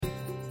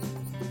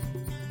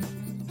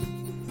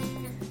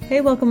Hey,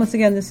 welcome once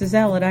again. This is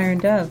Elle at Iron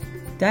Dove.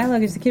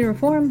 Dialogue is the key to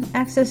reform.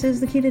 Access is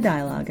the key to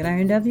dialogue. At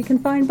Iron Dove, you can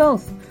find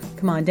both.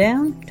 Come on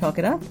down, talk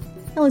it up,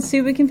 and let's see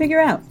what we can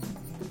figure out.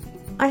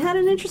 I had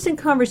an interesting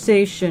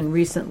conversation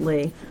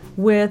recently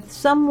with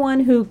someone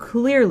who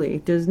clearly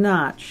does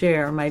not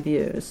share my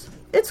views.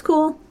 It's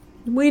cool.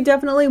 We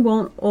definitely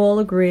won't all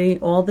agree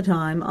all the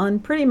time on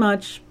pretty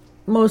much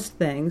most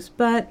things,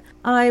 but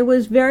I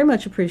was very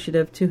much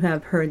appreciative to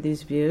have heard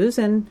these views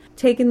and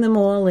taken them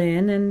all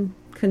in and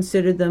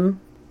considered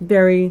them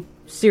very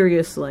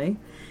seriously.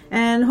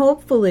 And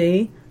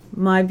hopefully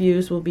my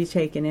views will be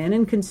taken in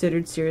and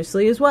considered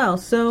seriously as well.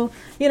 So,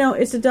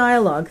 it's a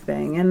dialogue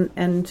thing.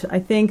 And I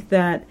think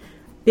that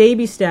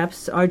baby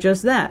steps are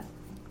just that.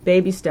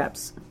 Baby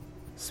steps.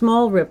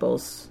 Small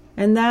ripples.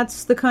 And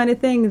that's the kind of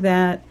thing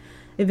that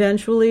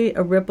eventually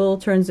a ripple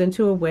turns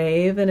into a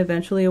wave, and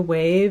eventually a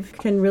wave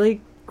can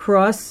really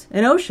cross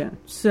an ocean.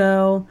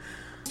 So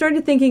I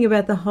started thinking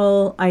about the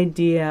whole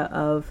idea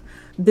of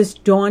this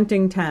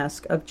daunting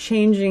task of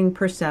changing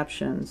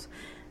perceptions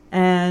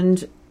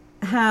and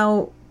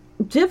how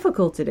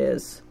difficult it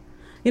is.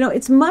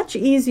 It's much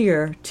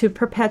easier to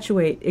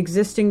perpetuate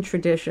existing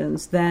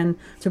traditions than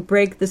to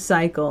break the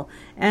cycle.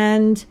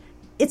 And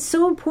it's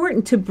so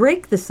important to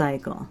break the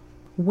cycle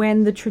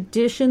when the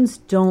traditions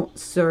don't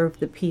serve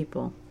the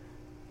people,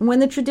 when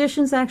the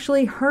traditions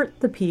actually hurt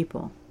the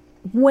people.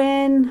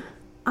 When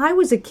I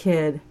was a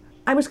kid,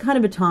 I was kind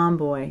of a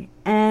tomboy,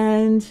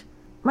 and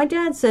my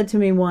dad said to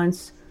me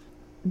once,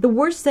 "The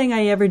worst thing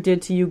I ever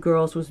did to you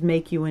girls was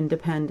make you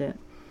independent."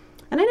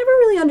 And I never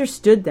really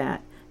understood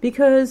that,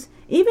 because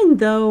even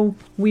though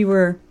we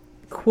were,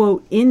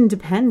 quote,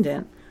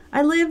 independent,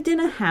 I lived in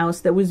a house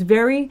that was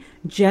very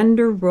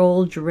gender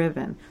role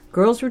driven.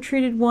 Girls were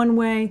treated one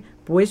way,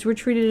 boys were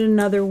treated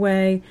another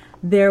way.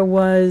 There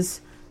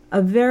was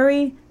a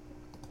very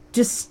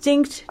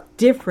distinct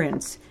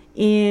difference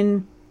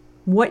in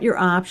what your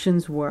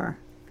options were.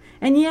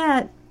 And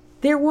yet,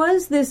 there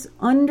was this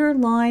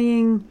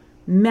underlying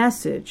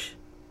message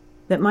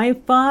that my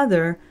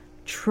father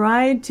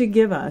tried to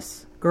give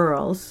us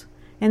girls,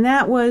 and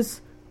that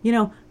was,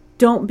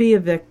 don't be a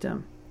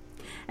victim.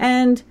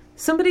 And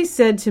somebody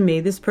said to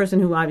me, this person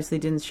who obviously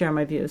didn't share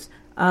my views,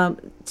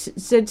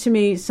 said to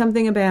me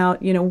something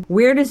about,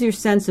 where does your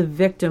sense of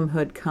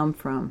victimhood come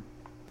from?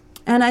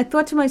 And I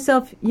thought to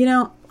myself,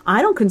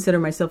 I don't consider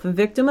myself a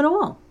victim at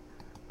all.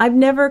 I've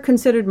never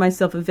considered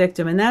myself a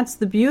victim, and that's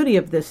the beauty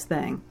of this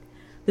thing.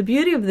 The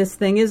beauty of this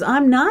thing is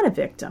I'm not a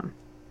victim.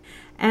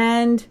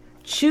 And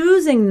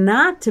choosing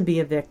not to be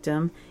a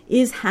victim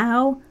is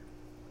how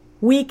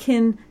we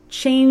can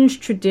change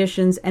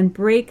traditions and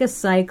break a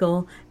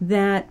cycle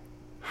that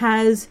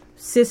has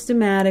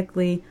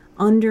systematically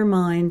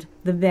undermined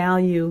the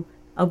value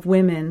of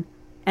women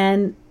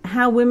and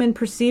how women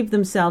perceive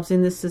themselves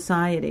in this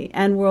society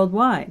and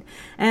worldwide.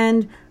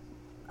 And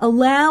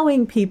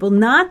allowing people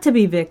not to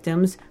be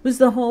victims was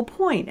the whole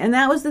point. And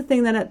that was the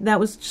thing that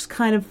was just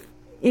kind of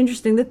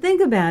interesting to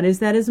think about, is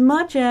that as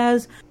much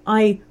as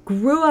I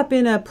grew up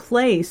in a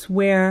place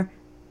where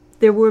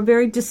there were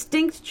very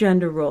distinct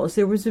gender roles,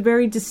 there was a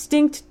very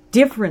distinct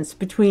difference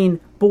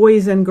between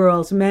boys and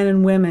girls, men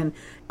and women,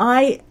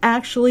 I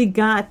actually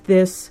got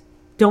this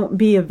don't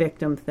be a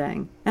victim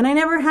thing. And I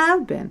never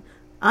have been.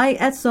 I,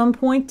 at some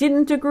point,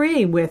 didn't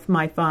agree with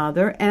my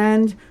father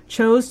and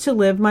chose to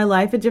live my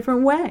life a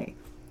different way.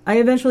 I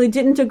eventually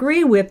didn't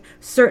agree with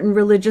certain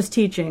religious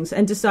teachings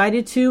and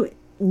decided to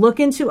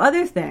look into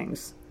other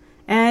things.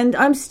 And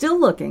I'm still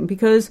looking,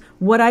 because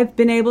what I've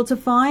been able to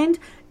find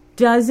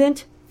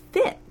doesn't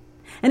fit.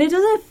 And it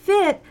doesn't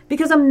fit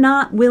because I'm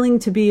not willing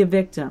to be a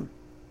victim.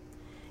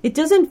 It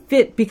doesn't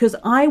fit because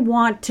I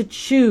want to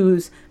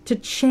choose to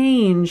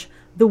change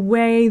the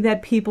way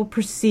that people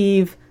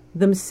perceive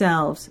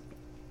themselves.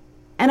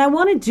 And I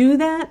want to do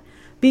that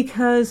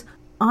because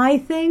I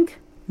think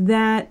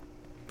that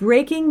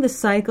breaking the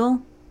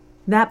cycle,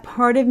 that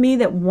part of me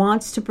that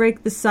wants to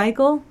break the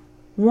cycle,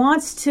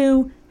 wants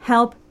to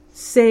help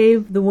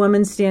save the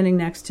woman standing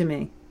next to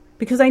me.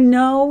 Because I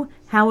know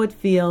how it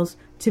feels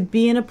to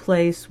be in a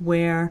place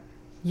where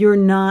you're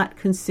not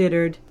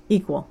considered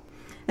equal.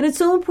 And it's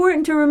so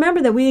important to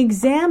remember that we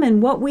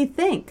examine what we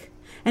think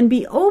and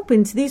be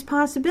open to these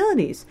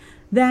possibilities,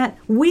 that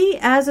we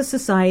as a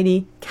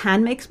society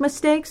can make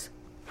mistakes,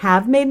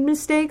 have made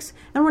mistakes,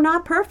 and we're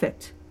not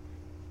perfect.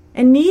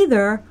 And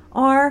neither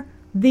are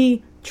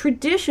the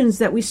traditions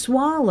that we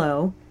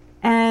swallow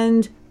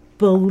and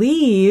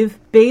believe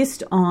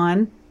based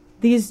on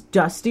these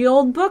dusty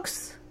old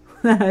books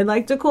that I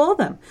like to call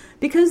them.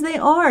 Because they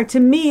are, to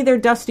me, they're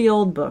dusty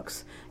old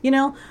books.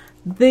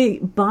 The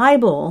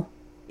Bible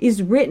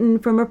is written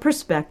from a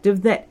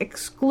perspective that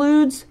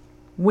excludes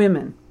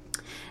women.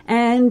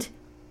 And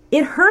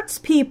it hurts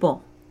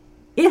people.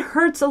 It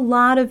hurts a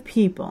lot of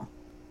people.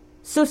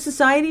 So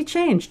society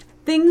changed.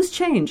 Things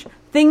change.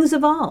 Things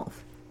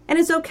evolve. And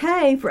it's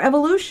okay for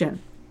evolution.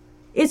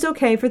 It's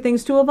okay for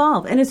things to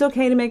evolve. And it's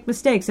okay to make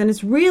mistakes. And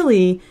it's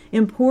really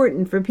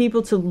important for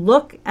people to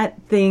look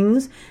at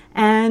things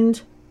and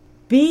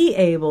be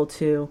able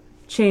to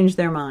change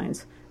their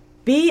minds.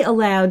 be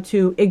allowed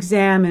to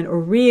examine or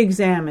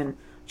re-examine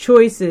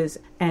choices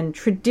and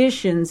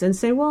traditions and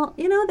say, well,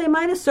 they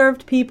might have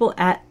served people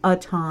at a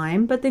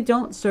time, but they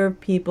don't serve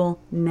people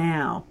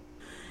now.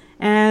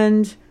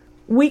 And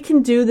we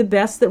can do the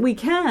best that we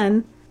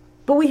can,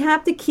 but we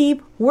have to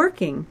keep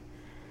working.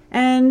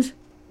 And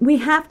we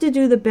have to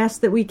do the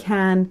best that we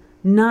can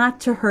not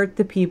to hurt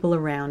the people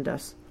around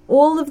us.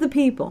 All of the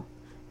people,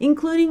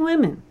 including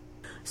women.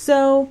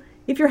 So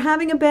if you're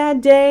having a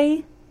bad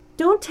day,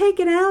 don't take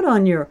it out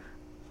on your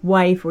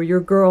wife or your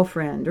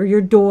girlfriend or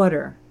your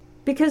daughter,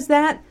 because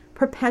that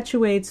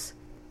perpetuates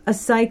a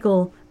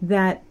cycle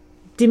that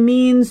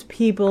demeans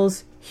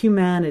people's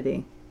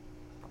humanity.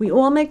 We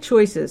all make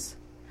choices,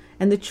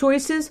 and the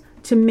choices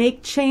to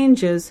make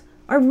changes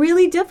are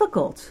really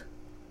difficult.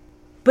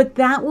 But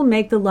that will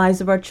make the lives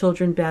of our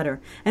children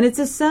better. And it's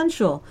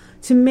essential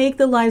to make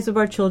the lives of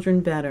our children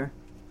better.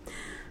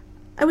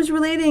 I was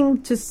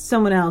relating to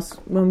someone else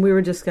when we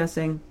were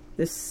discussing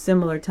this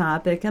similar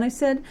topic, and I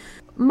said,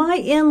 my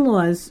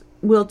in-laws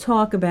will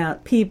talk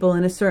about people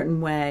in a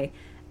certain way,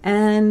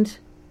 and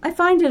I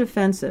find it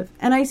offensive.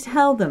 And I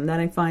tell them that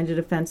I find it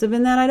offensive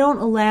and that I don't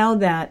allow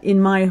that in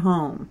my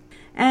home.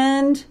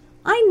 And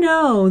I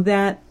know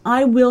that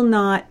I will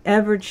not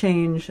ever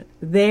change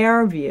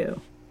their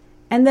view,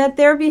 and that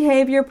their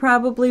behavior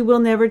probably will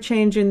never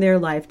change in their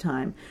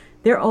lifetime.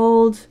 They're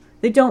old,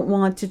 they don't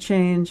want to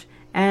change,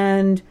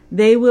 and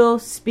they will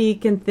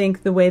speak and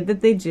think the way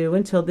that they do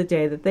until the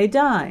day that they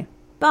die.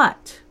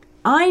 But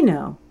I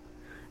know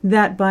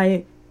that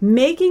by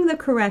making the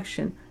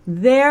correction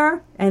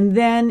there and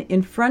then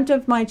in front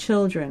of my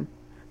children,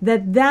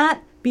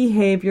 that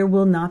behavior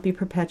will not be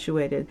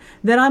perpetuated,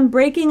 that I'm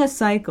breaking a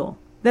cycle,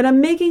 that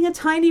I'm making a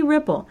tiny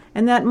ripple,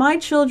 and that my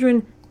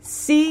children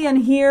see and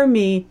hear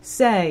me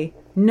say,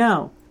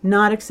 no,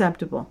 not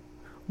acceptable.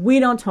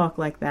 We don't talk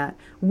like that.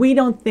 We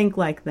don't think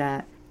like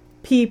that.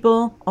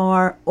 People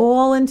are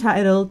all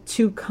entitled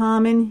to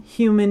common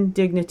human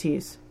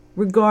dignities,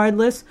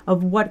 regardless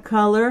of what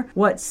color,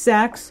 what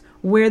sex,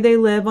 where they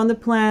live on the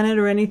planet,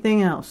 or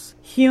anything else.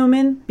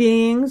 Human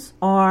beings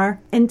are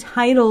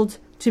entitled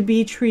to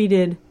be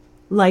treated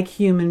like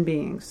human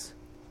beings,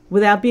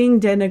 without being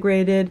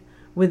denigrated,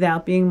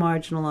 without being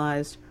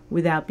marginalized,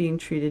 without being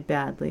treated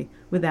badly,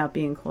 without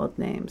being called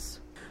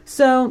names.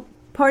 So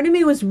part of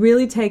me was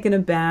really taken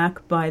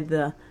aback by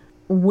the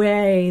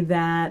way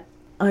that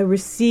I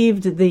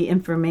received the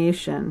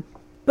information.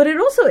 But it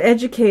also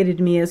educated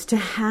me as to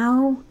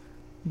how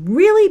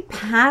really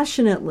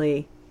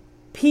passionately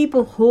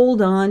people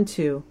hold on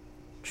to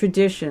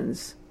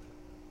traditions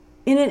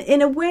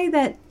in a way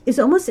that is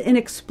almost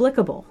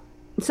inexplicable.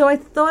 So I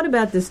thought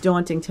about this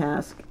daunting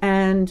task,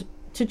 and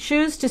to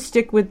choose to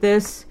stick with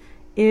this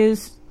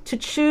is to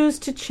choose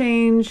to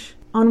change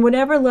on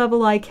whatever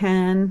level I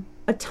can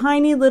a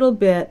tiny little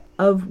bit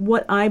of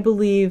what I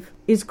believe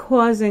is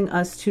causing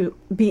us to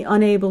be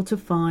unable to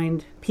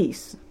find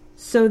peace,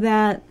 so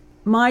that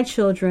my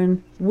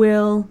children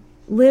will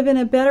live in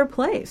a better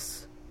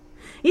place.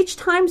 Each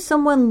time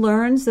someone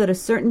learns that a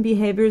certain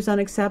behavior is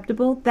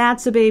unacceptable,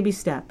 that's a baby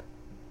step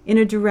in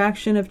a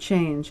direction of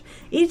change.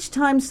 Each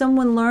time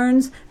someone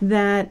learns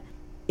that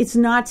it's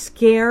not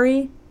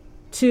scary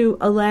to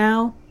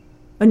allow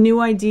a new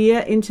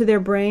idea into their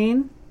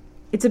brain,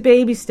 it's a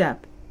baby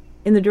step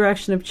in the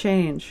direction of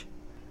change.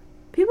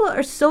 People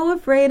are so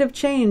afraid of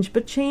change,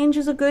 but change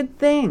is a good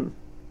thing.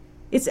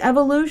 It's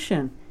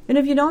evolution. And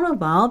if you don't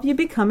evolve, you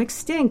become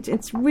extinct.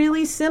 It's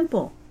really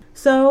simple.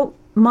 So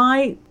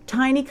my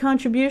tiny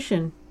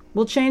contribution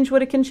will change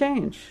what it can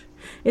change.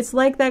 It's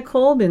like that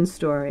coal bin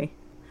story.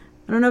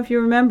 I don't know if you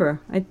remember.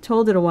 I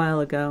told it a while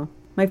ago.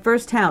 My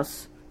first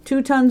house,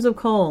 2 tons of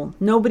coal.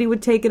 Nobody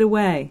would take it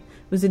away.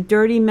 It was a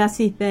dirty,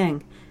 messy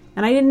thing.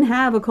 And I didn't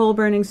have a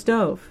coal-burning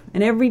stove.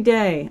 And every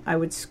day I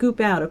would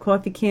scoop out a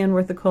coffee can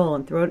worth of coal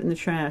and throw it in the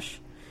trash.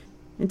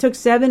 It took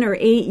 7 or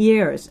 8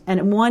 years.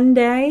 And one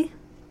day,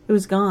 it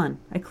was gone.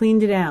 I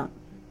cleaned it out.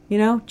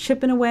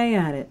 Chipping away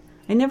at it.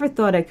 I never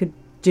thought I could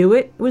do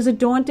it. It was a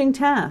daunting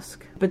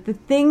task. But the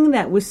thing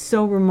that was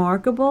so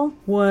remarkable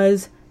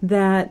was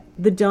that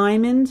the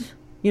diamond,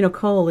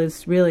 coal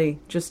is really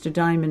just a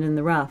diamond in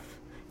the rough.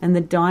 And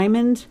the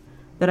diamond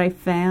that I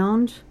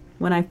found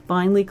when I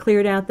finally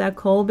cleared out that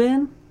coal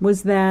bin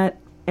was that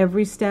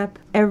every step,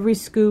 every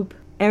scoop,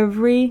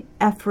 every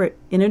effort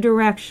in a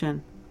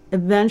direction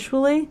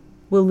eventually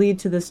will lead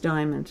to this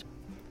diamond,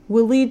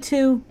 will lead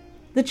to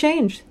the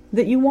change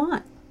that you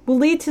want, will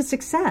lead to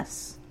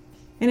success.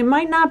 And it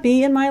might not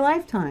be in my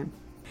lifetime.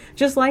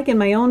 Just like in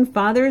my own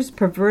father's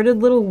perverted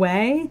little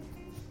way,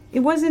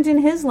 it wasn't in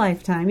his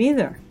lifetime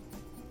either.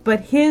 But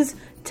his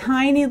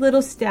tiny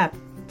little step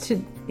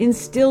to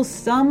instill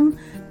some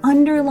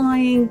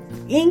underlying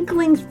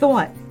inkling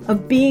thought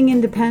of being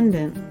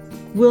independent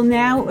will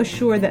now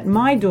assure that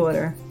my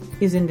daughter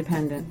is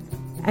independent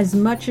as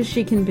much as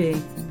she can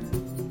be.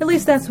 At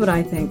least that's what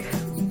I think.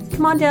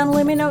 Come on down and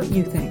let me know what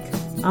you think.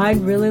 I'd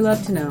really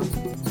love to know.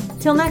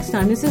 Till next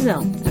time, this is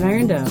Elle at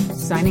Iron Dove,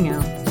 signing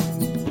out.